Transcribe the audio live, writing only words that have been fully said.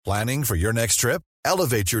Planning for your next trip?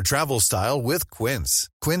 Elevate your travel style with Quince.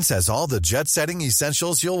 Quince has all the jet-setting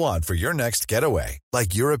essentials you'll want for your next getaway,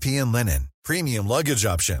 like European linen, premium luggage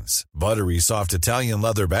options, buttery soft Italian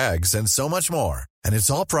leather bags, and so much more. And it's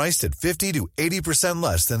all priced at 50 to 80%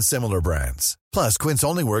 less than similar brands. Plus, Quince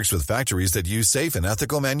only works with factories that use safe and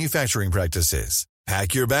ethical manufacturing practices.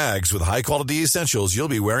 Pack your bags with high-quality essentials you'll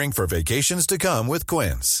be wearing for vacations to come with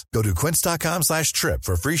Quince. Go to quince.com/trip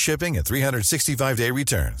for free shipping and 365-day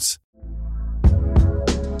returns.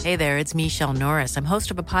 Hey there, it's Michelle Norris. I'm host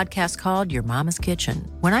of a podcast called Your Mama's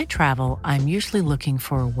Kitchen. When I travel, I'm usually looking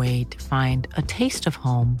for a way to find a taste of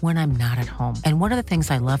home when I'm not at home. And one of the things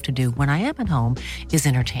I love to do when I am at home is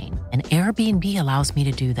entertain. And Airbnb allows me to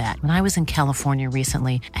do that. When I was in California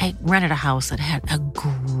recently, I rented a house that had a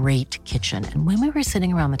great kitchen. And when we were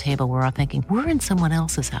sitting around the table, we were all thinking, we're in someone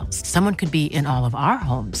else's house. Someone could be in all of our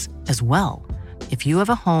homes as well. If you have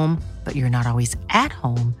a home, but you're not always at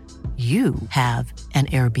home, you have an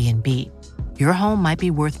Airbnb. Your home might be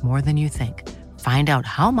worth more than you think. Find out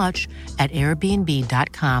how much at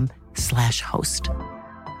airbnb.com/host.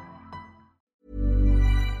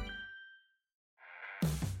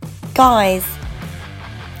 Guys,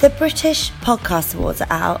 the British Podcast Awards are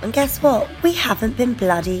out, and guess what? We haven't been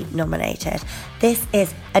bloody nominated. This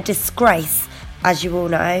is a disgrace, as you all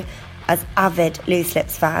know, as avid Loose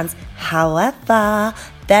Lips fans. However,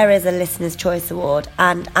 there is a Listener's Choice Award,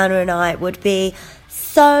 and Anna and I would be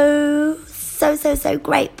so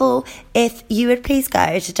grateful if you would please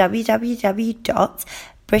go to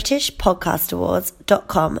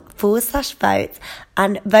www.britishpodcastawards.com/votes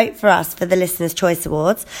and vote for us for the Listener's Choice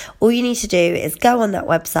Awards. All you need to do is go on that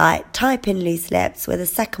website, type in Loose Lips with a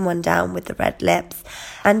second one down with the red lips,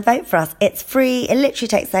 and vote for us. It's free. It literally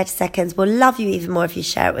takes 30 seconds. We'll love you even more if you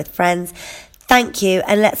share it with friends. Thank you,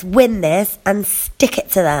 and let's win this and stick it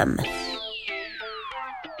to them.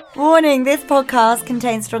 Warning, this podcast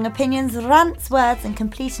contains strong opinions, rants, words, and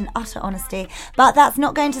complete and utter honesty. But that's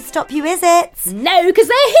not going to stop you, is it? No, because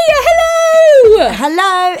they're here. Hello!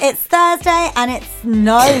 Hello, it's Thursday, and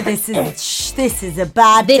this is a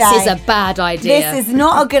bad day. This is a bad idea. This is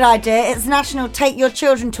not a good idea. It's National Take Your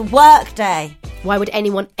Children to Work Day. Why would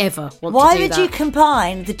anyone ever want to do that? Why would you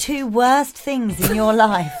combine the two worst things in your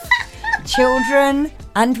life? Children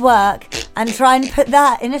and work, and try and put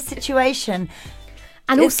that in a situation.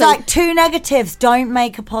 And it's also like two negatives don't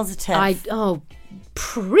make a positive.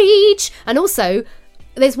 Preach. And also,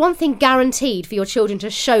 there's one thing guaranteed for your children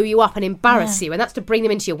to show you up and embarrass you, and that's to bring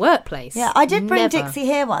them into your workplace. Yeah, I did bring Dixie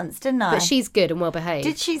here once, didn't I? But she's good and well behaved.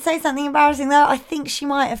 Did she say something embarrassing though? I think she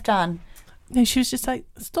might have done. No, she was just like,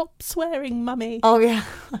 stop swearing, mummy. Oh, yeah.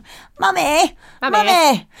 Mummy.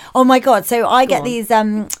 Oh, my God. So I get these,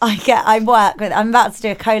 I'm about to do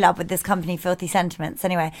a collab with this company, Filthy Sentiments,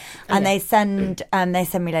 anyway. And they send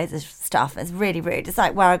me loads of stuff. It's really rude. It's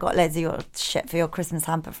like where I got loads of your shit for your Christmas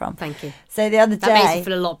hamper from. Thank you. So the other day. That makes me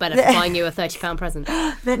feel a lot better for buying you a £30 present.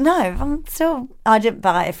 But no, I didn't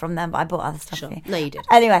buy it from them, but I bought other stuff for you. No, you did.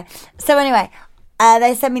 Anyway.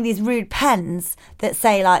 They sent me these rude pens that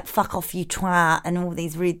say, like, fuck off, you twat, and all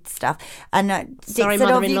these rude stuff. And Dick said,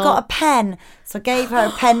 have you got a pen? So I gave her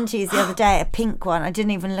a pen to use the other day, a pink one. I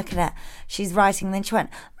didn't even look at it. She's writing, and then she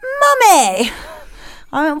went, Mummy!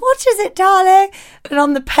 I went, what is it, darling? And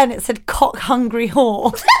on the pen it said, cock-hungry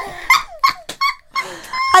whore.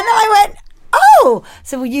 And I went, oh!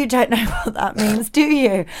 So, well, you don't know what that means, do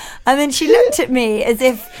you? And then she looked at me as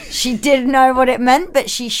if she did know what it meant, but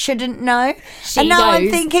she shouldn't know. And now I'm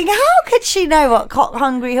thinking, how could she know what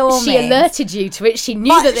cock-hungry whore means? She alerted you to it. She knew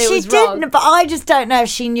that it was wrong. She didn't, but I just don't know if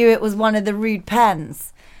she knew it was one of the rude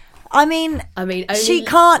pens. I mean she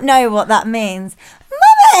can't know what that means.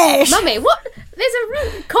 Mummy, what? There's a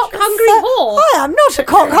rude cock-hungry whore. I am not a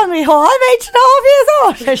cock-hungry whore. I'm 8.5 years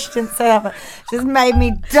old. No, she didn't say that, but she just made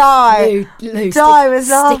me die. Die with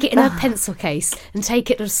laughter. Stick it in her pencil case and take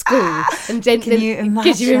it to school. And then, Can you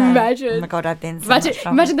imagine? Could you imagine? Oh my God, I've been so much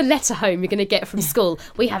trouble. Imagine the letter home you're going to get from school.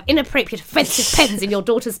 We have inappropriate offensive pens in your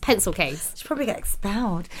daughter's pencil case. She'll probably get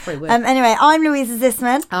expelled. Probably would. Anyway, I'm Louisa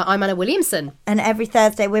Zisman. I'm Anna Williamson. And every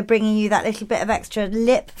Thursday we're bringing you that little bit of extra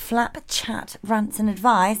lip flap chat, rants and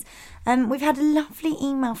advice. We've had a lovely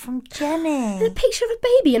email from Jenny. A picture of a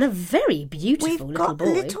baby and a very beautiful little boy. We've got a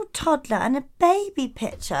little toddler and a baby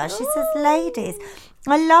picture. She says, ladies,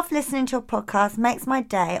 I love listening to your podcast. Makes my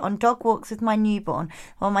day on dog walks with my newborn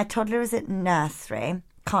while my toddler is at nursery.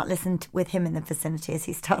 can't listen with him in the vicinity as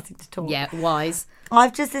he's starting to talk. Yeah, wise.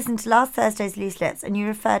 I've just listened to last Thursday's Loose Lips, and you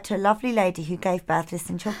referred to a lovely lady who gave birth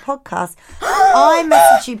listening to your podcast. I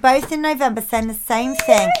messaged you both in November saying the same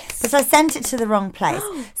thing, but I sent it to the wrong place.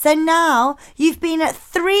 So now you've been at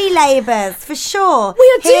 3 labours for sure.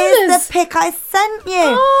 We are Here's doulas. the pic I sent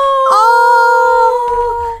you.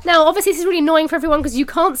 Now, obviously, this is really annoying for everyone because you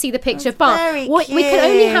can't see the picture, That's but very we can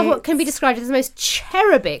only have cute. what can be described as the most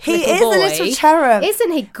cherubic He little is boy. a little cherub.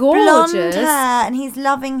 Isn't he Blonde gorgeous? hair, and he's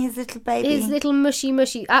loving his little baby. His little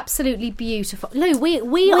mushy, absolutely beautiful. No, we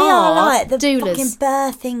we are are like the doulas. fucking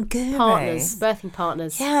birthing gurus. Birthing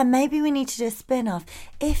partners. Yeah, maybe we need to do a spin-off.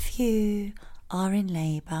 If you are in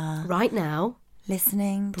labour, Right now,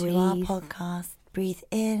 listening to our Breathe. podcast, breathe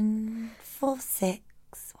in for 6.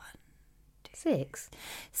 6.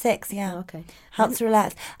 6, yeah. Oh, okay. Helps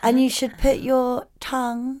relax. And you should put your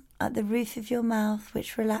tongue at the roof of your mouth,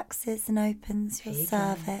 which relaxes and opens your There you go.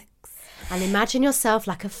 cervix. And imagine yourself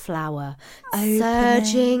like a flower, Opening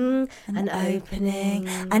surging and opening.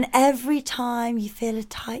 And every time you feel a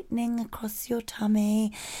tightening across your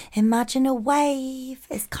tummy, imagine a wave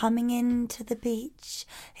is coming into the beach.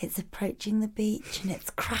 It's approaching the beach and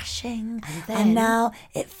it's crashing. then- And now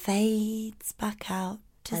it fades back out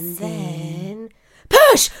to And sea. then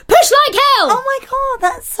push like hell. Oh my God,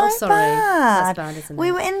 that's so Oh, sorry. bad. That's bad, isn't We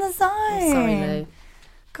it? were in the zone. I'm sorry, Lou.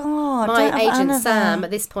 God, My don't have agent Anna Sam there.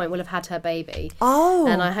 at this point will have had her baby. Oh.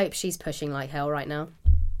 And I hope she's pushing like hell right now.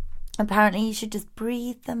 Apparently you should just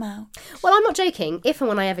breathe them out. Well, I'm not joking. If and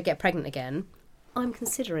when I ever get pregnant again, I'm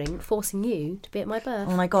considering forcing you to be at my birth.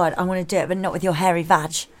 Oh my God, I want to do it, but not with your hairy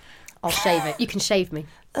vag. I'll shave it. You can shave me.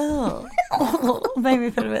 Oh, made me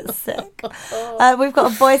feel a bit sick. We've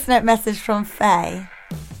got a voice note message from Faye.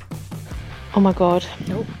 Oh my God.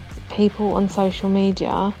 Nope. People on social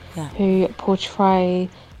media Yeah. who portray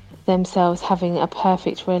themselves having a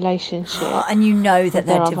perfect relationship And you know that with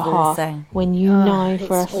their they're other half, divorcing. when you know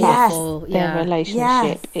for a it's fact awful, their yeah.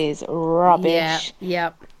 relationship is rubbish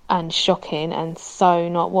Yeah. and shocking and so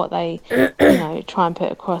not what they try and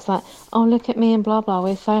put across, like, oh, look at me and blah blah,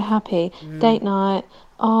 we're so happy, date night,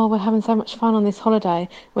 oh, we're having so much fun on this holiday,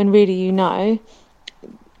 when really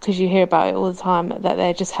because you hear about it all the time, that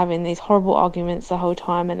they're just having these horrible arguments the whole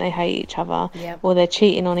time and they hate each other, Yep. or they're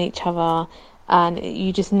cheating on each other, and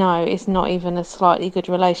you just know it's not even a slightly good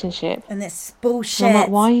relationship. And it's And bullshit. I'm like,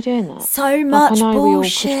 why are you doing that? So Like, much I know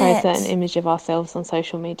bullshit. we all portray a certain image of ourselves on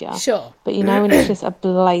social media. Sure. But you know when it's just a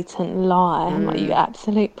blatant lie, I'm like, you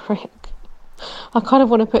absolute prick. I kind of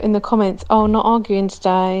want to put in the comments, oh, not arguing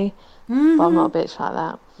today. But I'm not a bitch like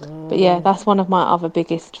that. But yeah, that's one of my other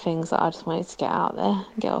biggest things that I just wanted to get out there and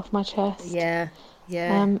get off my chest. Yeah.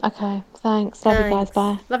 Yeah. Okay, thanks. Love you guys. Thanks.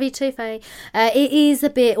 Bye. Love you too, Faye. It is a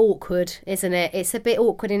bit awkward, isn't it? It's a bit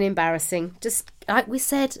awkward and embarrassing. Just like we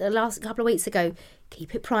said last couple of weeks ago,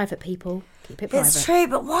 keep it private, people. Keep it private. It's true,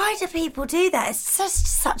 but why do people do that? It's just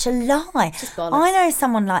such a lie. Just bollocks. I know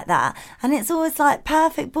someone like that, and it's always like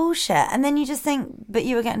perfect bullshit. And then you just think, but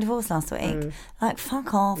you were getting divorced last week. Like,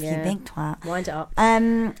 fuck off, you Yeah. big twat. Wind it up.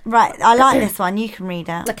 Right, I like this one. You can read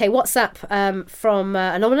it. Okay, WhatsApp from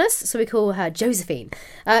Anonymous, so we call her Josephine.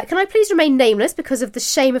 Can I please remain nameless because of the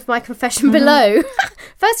shame of my confession below?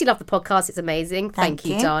 Firstly, love the podcast, it's amazing. Thank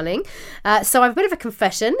you, you. darling. So I have a bit of a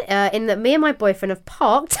confession in that me and my boyfriend have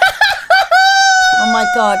parked... Oh my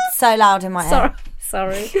God, so loud in my ear.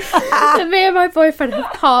 Sorry. That me and my boyfriend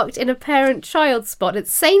have parked in a parent-child spot at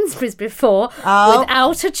Sainsbury's before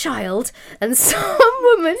without a child, and some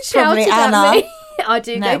woman shouted Probably at Anna. me. I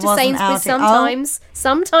do No, go it to wasn't Sainsbury's Aldi. sometimes.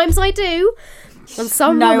 Sometimes I do. And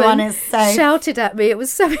some No woman one is safe. shouted at me. It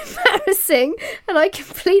was so embarrassing, and I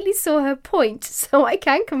completely saw her point. So I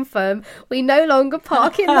can confirm we no longer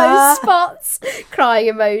park in those spots.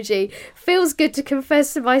 Crying emoji. Feels good to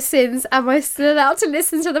confess to my sins. Am I still allowed to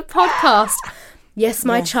listen to the podcast? Yes,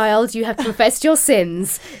 my child, you have confessed your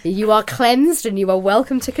sins. You are cleansed, and you are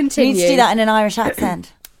welcome to You continue. need to do that in an Irish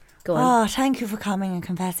accent. Go on. Oh, thank you for coming and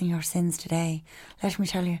confessing your sins today. Let me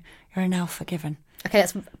tell you, you're now forgiven. Okay,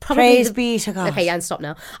 that's probably Praise be to God. Okay, and stop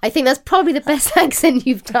now. I think that's probably the best accent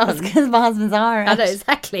you've done. Because my husband's Irish. I know,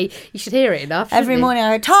 exactly. You should hear it enough. Every shouldn't you? morning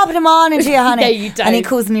I go, top of the morning to you, honey. No, you don't. And he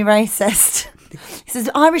calls me racist. He says,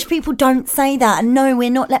 Irish people don't say that. And no,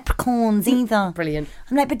 we're not leprechauns either. Brilliant.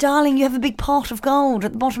 I'm like, but darling, you have a big pot of gold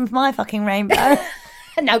at the bottom of my fucking rainbow.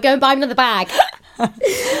 Now go and buy another bag.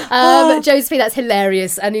 Josephine, that's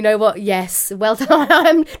hilarious. And you know what? Yes, well done.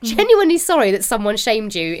 I'm genuinely sorry that someone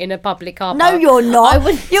shamed you in a public car No, park. you're not. I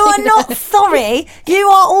wouldn't You are do not that. sorry. You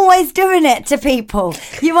are always doing it to people.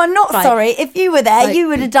 You are not Right. sorry. If you were there, Right. you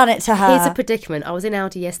would have done it to her. Here's a predicament. I was in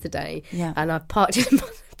Audi yesterday, Yeah. and I parked in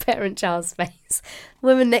parent-child space. The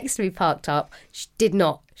woman next to me parked up. She did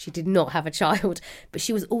not have a child, but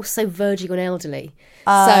she was also verging on elderly.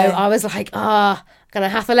 So I was like, gonna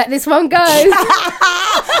have to let this one go.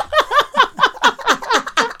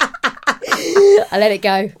 I let it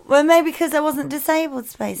go. Well, maybe because there wasn't disabled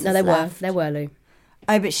spaces. No, there left. were, Lou.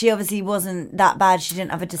 Oh, but she obviously wasn't that bad. She didn't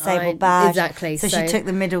have a disabled badge. Exactly. So she took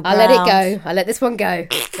the middle ground. I let it go. I let this one go.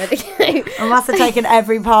 Let it go. I must have taken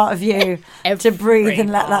every part of you to breathe and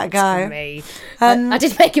let that go. Me. I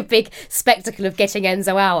did make a big spectacle of getting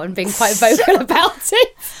Enzo out and being quite vocal about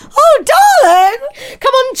it. Oh, darling!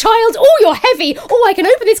 Come on, child. Oh, you're heavy. Oh, I can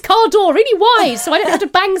open this car door really wide so I don't have to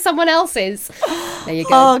bang someone else's. There you go.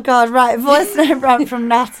 Oh, God, right. Voice note run from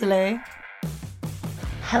Natalie.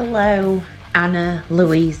 Hello, Anna,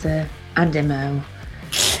 Louisa and Imo.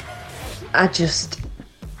 I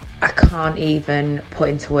can't even put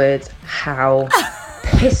into words how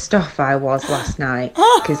pissed off I was last night,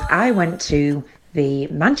 because I went to the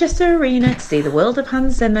Manchester Arena to see the World of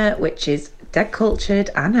Hans Zimmer, which is dead cultured,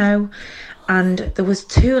 I know, and there was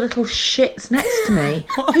two little shits next to me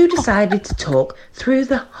who decided to talk through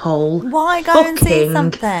the whole Why go and see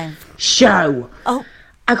something? Show. Oh.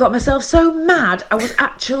 I got myself so mad, I was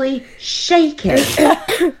actually shaking.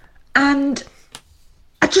 And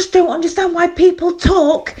I just don't understand why people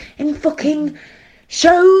talk in fucking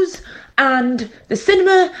shows and the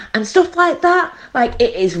cinema and stuff like that. Like,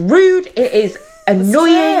 it is rude, it is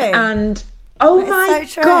annoying, and oh my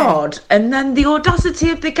God. And then the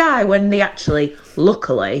audacity of the guy when they actually,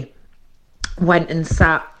 luckily, went and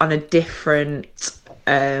sat on a different...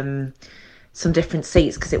 some different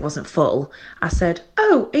seats because it wasn't full. I said,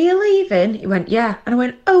 "Oh, are you leaving?" He went, "Yeah." And I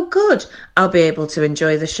went, "Oh, good. I'll be able to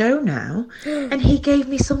enjoy the show now." And he gave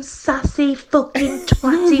me some sassy fucking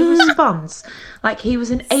twatty response. Like he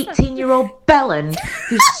was an 18-year-old bellend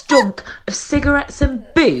who stunk of cigarettes and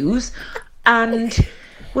booze and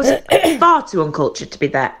was far too uncultured to be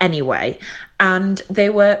there anyway. And they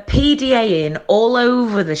were PDAing all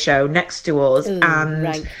over the show next to us.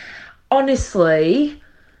 Honestly...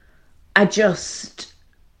 I don't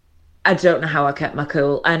know how I kept my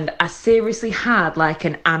cool. And I seriously had like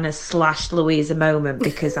an Anna/Louisa moment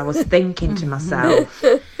because I was thinking to myself,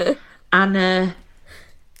 Anna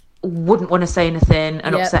wouldn't want to say anything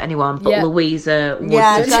and upset anyone, but Louisa would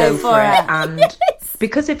just go for it. And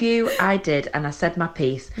because of you, I did. And I said my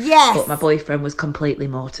piece. Yes. But my boyfriend was completely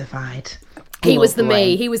mortified. He was the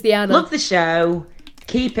me. He was the Anna. Love the show.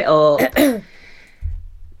 Keep it up.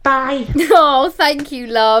 Bye. Oh, thank you,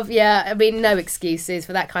 love. Yeah, I mean, no excuses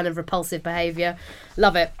for that kind of repulsive behaviour.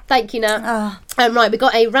 Love it. Thank you, Nat. Right, we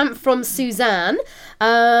got a rant from Suzanne.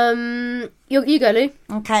 You go, Lou.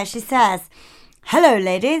 Okay, she says, "Hello,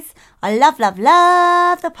 ladies. I love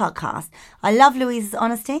the podcast. I love Louisa's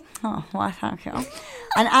honesty. Oh, why, thank you.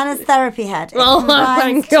 And Anna's therapy head. It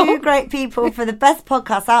combines two great people for the best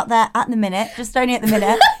podcast out there at the minute. Just only at the minute.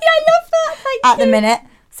 Yeah, I love that. Thank you. At the minute.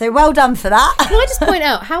 So well done for that." Can I just point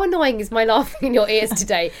out how annoying is my laughing in your ears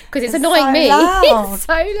today? Because it's annoying so me. Loud. It's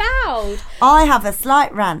so loud. I have a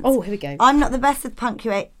slight rant. Oh, here we go. I'm not the best with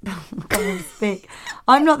punctuation.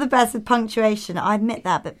 I'm not the best with punctuation. I admit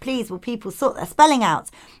that. But please, will people sort their spelling out?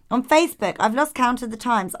 On Facebook, I've lost count of the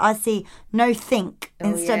times I see no think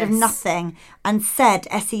instead of nothing and said,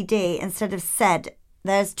 S-E-D, instead of said.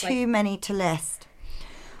 There's too many to list.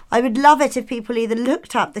 I would love it if people either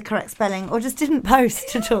looked up the correct spelling or just didn't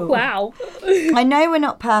post at all. Wow. I know we're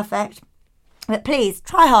not perfect, but please,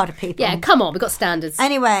 try harder, people. Yeah, come on, we've got standards.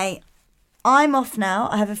 Anyway, I'm off now.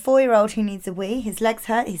 I have a 4-year-old who needs a wee. His legs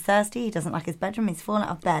hurt, he's thirsty, he doesn't like his bedroom, he's fallen out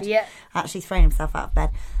of bed. Yeah. Actually, he's thrown himself out of bed.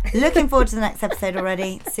 Looking forward to the next episode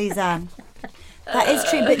already. Suzanne. That is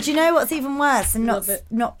true, but do you know what's even worse than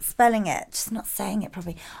not spelling it? Just not saying it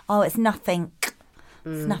properly. Oh, it's nothing.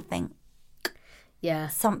 It's nothing. Yeah.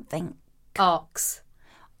 Something. Arcs.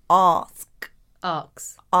 Ask.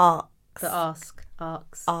 Arcs. Arcs. The ask.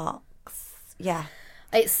 Arcs. Arcs. Yeah.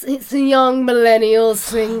 It's a young millennials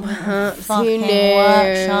thing, perhaps. Fucking you know.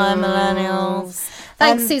 work-shy millennials.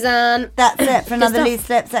 Thanks, Suzanne. That's it for another Loose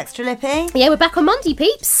Lips Extra Lippy. Yeah, we're back on Monday,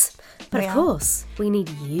 peeps. But We of are. course, we need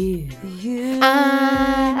you.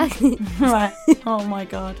 Right. Oh my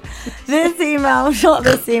God. The email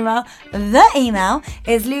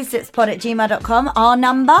is looselipspod@gmail.com. Our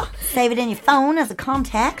number, save it in your phone as a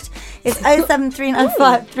contact, is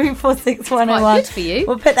 07395 346 101. Quite good for you.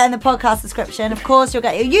 We'll put that in the podcast description. Of course, you'll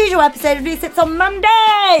get your usual episode of Loose Lips on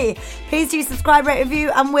Monday. Please do subscribe, rate,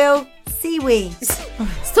 review, and we'll see we.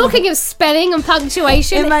 Talking of spelling and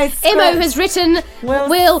punctuation, Imo has written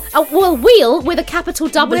wheel with a capital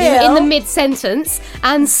W in the mid-sentence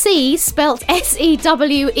and C spelt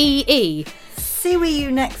S-E-W-E-E. see you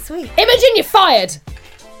next week. Imogen, you're fired.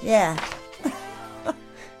 Yeah.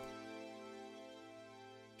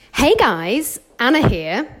 Hey guys, Anna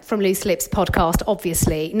here from Loose Lips podcast,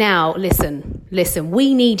 obviously. Now, listen,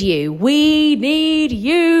 we need you.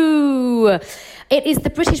 It is the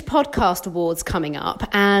British Podcast Awards coming up,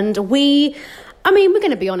 and we're going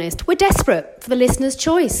to be honest, we're desperate for the listener's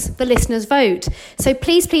choice, the listener's vote. So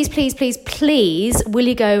please, will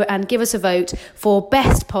you go and give us a vote for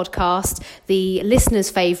Best Podcast, the listener's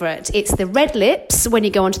favourite. It's the Red Lips when you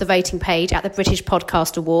go onto the voting page at the British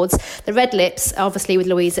Podcast Awards. The Red Lips, obviously with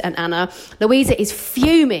Louisa and Anna. Louisa is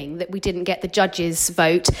fuming that we didn't get the judges'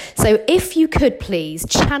 vote. So if you could please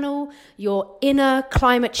channel your inner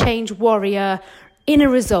climate change warrior, inner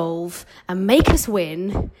resolve, and make us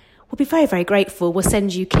win. We'll be very, very grateful. We'll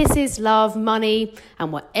send you kisses, love, money,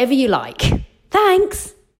 and whatever you like.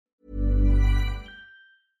 Thanks.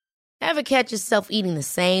 Ever catch yourself eating the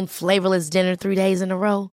same flavorless dinner 3 days in a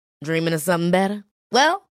row? Dreaming of something better?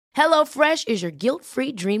 Well, HelloFresh is your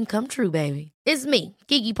guilt-free dream come true, baby. It's me,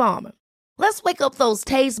 Keke Palmer. Let's wake up those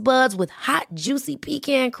taste buds with hot, juicy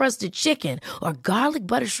pecan-crusted chicken or garlic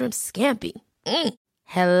butter shrimp scampi.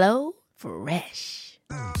 HelloFresh.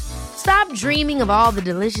 Stop dreaming of all the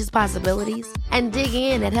delicious possibilities and dig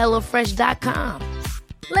in at HelloFresh.com.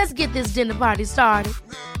 Let's get this dinner party started.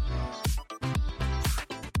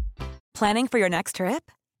 Planning for your next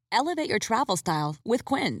trip? Elevate your travel style with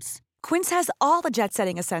Quince. Quince has all the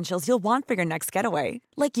jet-setting essentials you'll want for your next getaway,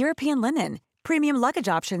 like European linen, premium luggage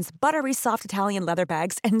options, buttery soft Italian leather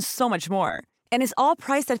bags, and so much more. And is all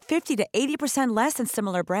priced at 50 to 80% less than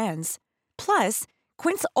similar brands. Plus,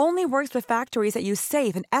 Quince only works with factories that use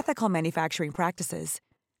safe and ethical manufacturing practices.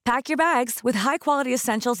 Pack your bags with high-quality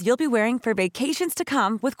essentials you'll be wearing for vacations to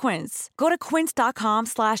come with Quince. Go to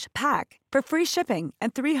quince.com/pack for free shipping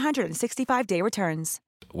and 365-day returns.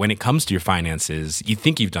 When it comes to your finances, you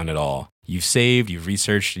think you've done it all. You've saved, you've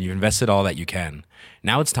researched, and you've invested all that you can.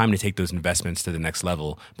 Now it's time to take those investments to the next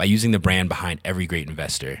level by using the brand behind every great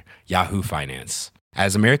investor, Yahoo Finance.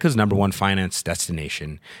 As America's #1 finance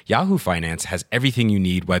destination, Yahoo Finance has everything you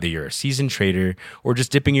need, whether you're a seasoned trader or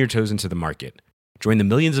just dipping your toes into the market. Join the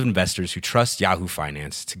millions of investors who trust Yahoo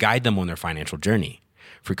Finance to guide them on their financial journey.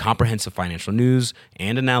 For comprehensive financial news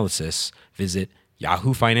and analysis, visit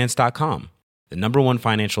yahoofinance.com, the #1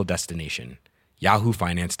 financial destination,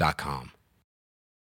 yahoofinance.com.